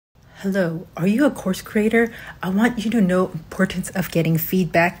Hello, are you a course creator? I want you to know the importance of getting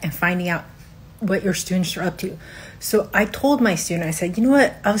feedback and finding out what your students are up to. So I told my student, I said, you know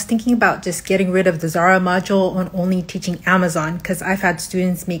what? I was thinking about just getting rid of the Zara module and only teaching Amazon because I've had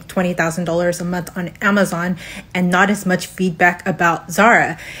students make $20,000 a month on Amazon and not as much feedback about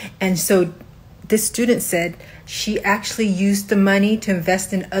Zara. And so this student said she actually used the money to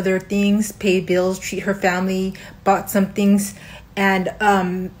invest in other things, pay bills, treat her family, bought some things,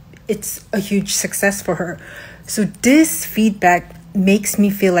 and it's a huge success for her. So this feedback makes me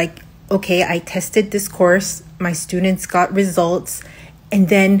feel like, okay, I tested this course, my students got results, and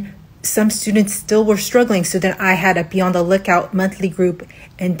then some students still were struggling. So then I had a Be on the Lookout monthly group,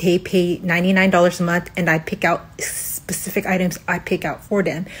 and they pay $99 a month, and I pick out specific items I pick out for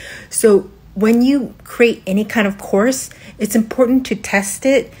them. So when you create any kind of course, it's important to test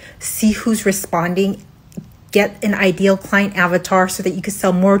it, see who's responding, get an ideal client avatar so that you can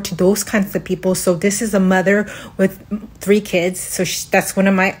sell more to those kinds of people. So this is a mother with 3 kids. So that's one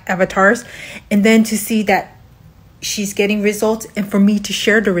of my avatars. And then to see that she's getting results and for me to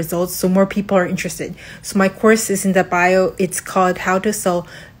share the results so more people are interested. So my course is in the bio. It's called How to Sell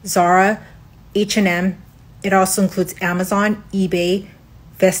Zara, H&M. It also includes Amazon, eBay,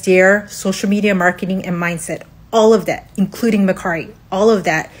 Vestiaire, social media marketing, and mindset. All of that, including Mercari, all of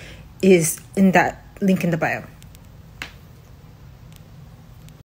that is in that link in the bio.